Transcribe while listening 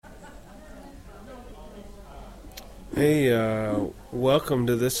Hey, welcome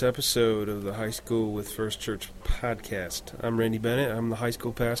to this episode of the High School with First Church podcast. I'm Randy Bennett. I'm the high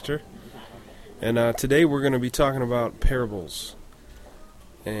school pastor. And today we're going to be talking about parables.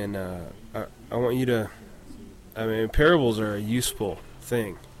 And I want you to, parables are a useful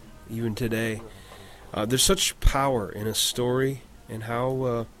thing, even today. There's such power in a story and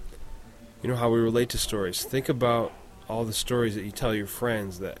how we relate to stories. Think about all the stories that you tell your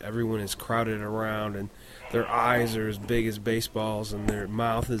friends that everyone is crowded around and their eyes are as big as baseballs and their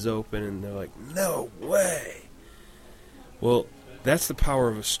mouth is open and they're like, no way. Well, that's the power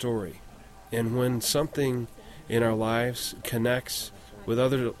of a story. And when something in our lives connects with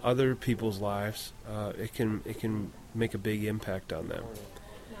other people's lives, it can make a big impact on them.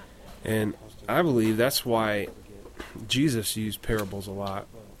 And I believe that's why Jesus used parables a lot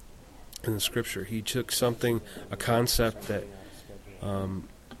in the scripture. He took a concept that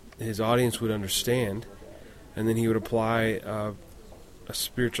his audience would understand, and then he would apply a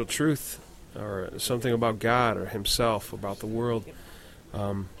spiritual truth or something about God or himself, about the world,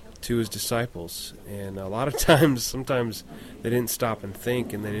 to his disciples. And a lot of times, sometimes they didn't stop and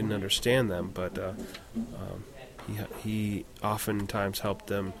think and they didn't understand them, but he oftentimes helped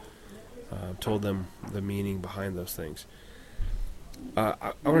them, told them the meaning behind those things.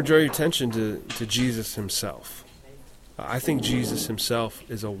 I want to draw your attention to Jesus himself. I think Jesus himself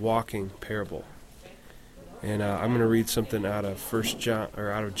is a walking parable. And I'm going to read something out of John,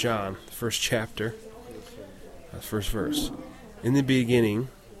 the first chapter, first verse. In the beginning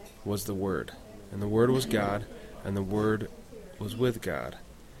was the Word, and the Word was God, and the Word was with God.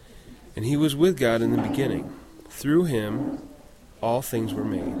 And he was with God in the beginning. Through him all things were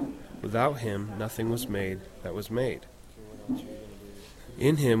made. Without him nothing was made that was made.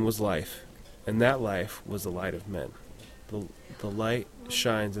 In him was life, and that life was the light of men. The light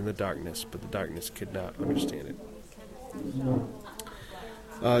shines in the darkness, but the darkness could not understand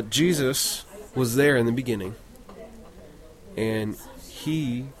it. Jesus was there in the beginning, and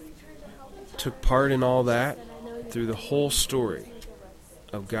he took part in all that through the whole story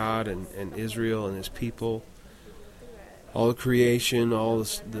of God and Israel and his people, all the creation, all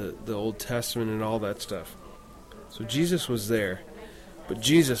the Old Testament and all that stuff. So Jesus was there, but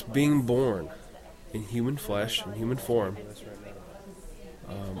Jesus, being born in human flesh, in human form,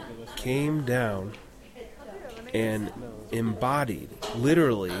 came down and embodied,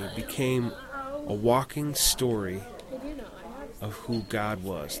 literally became a walking story of who God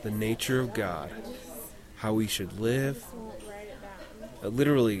was, the nature of God, how we should live.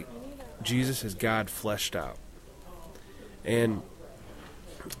 Literally, Jesus is God fleshed out. And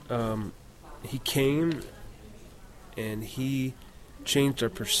he came and he changed our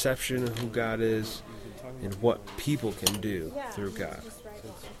perception of who God is and what people can do through God.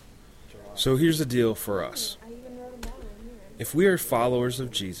 So here's the deal for us. If we are followers of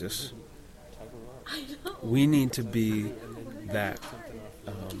Jesus, we need to be that.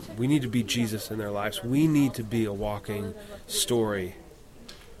 We need to be Jesus in their lives. We need to be a walking story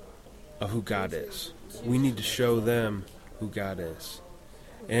of who God is. We need to show them who God is.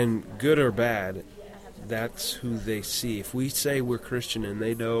 And good or bad, that's who they see. If we say we're Christian and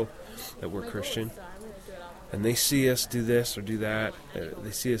they know that we're Christian, and they see us do this or do that,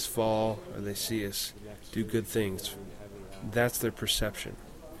 they see us fall or they see us do good things, that's their perception.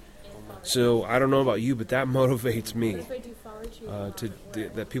 So I don't know about you, but that motivates me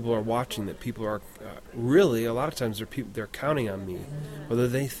that people are watching, that people are really, a lot of times they're counting on me, whether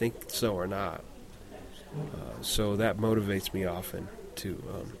they think so or not. So that motivates me often to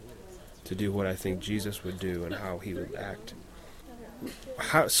do what I think Jesus would do and how he would act.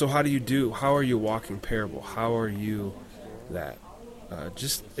 How are you walking parable? How are you that?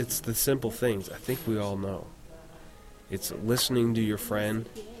 It's the simple things I think we all know. It's listening to your friend,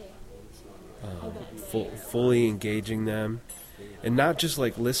 fully engaging them, and not just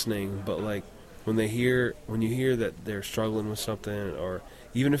like listening, but like when you hear that they're struggling with something, or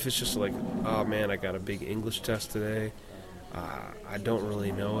even if it's just like, oh man, I got a big English test today, I don't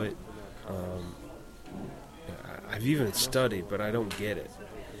really know it. I've even studied, but I don't get it.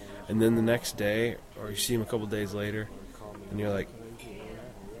 And then the next day, or you see them a couple days later, and you're like,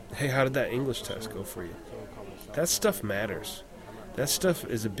 hey, how did that English test go for you? That stuff matters. That stuff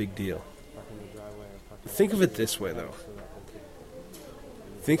is a big deal. Think of it this way, though.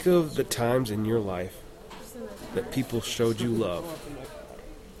 Think of the times in your life that people showed you love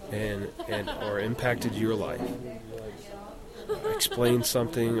and or impacted your life. Explained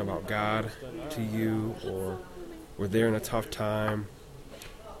something about God to you, or were there in a tough time,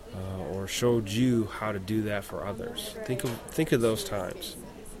 or showed you how to do that for others. Think of those times,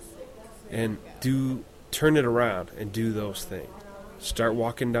 and do turn it around and do those things. Start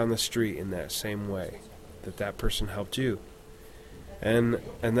walking down the street in that same way that person helped you. And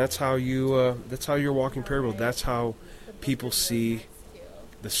that's how you're walking parable. That's how people see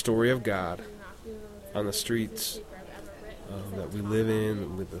the story of God on the streets that we live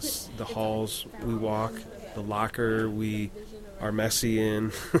in, with the halls we walk, the locker we are messy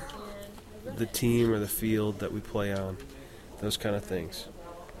in, the team or the field that we play on, those kind of things.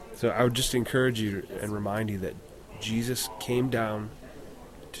 So I would just encourage you and remind you that Jesus came down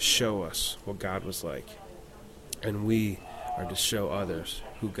to show us what God was like, and we are to show others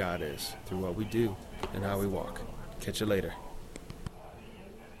who God is through what we do and how we walk. Catch you later.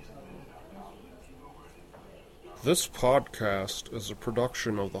 This podcast is a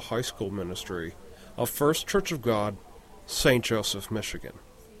production of the high school ministry of First Church of God, St. Joseph, Michigan.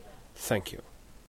 Thank you.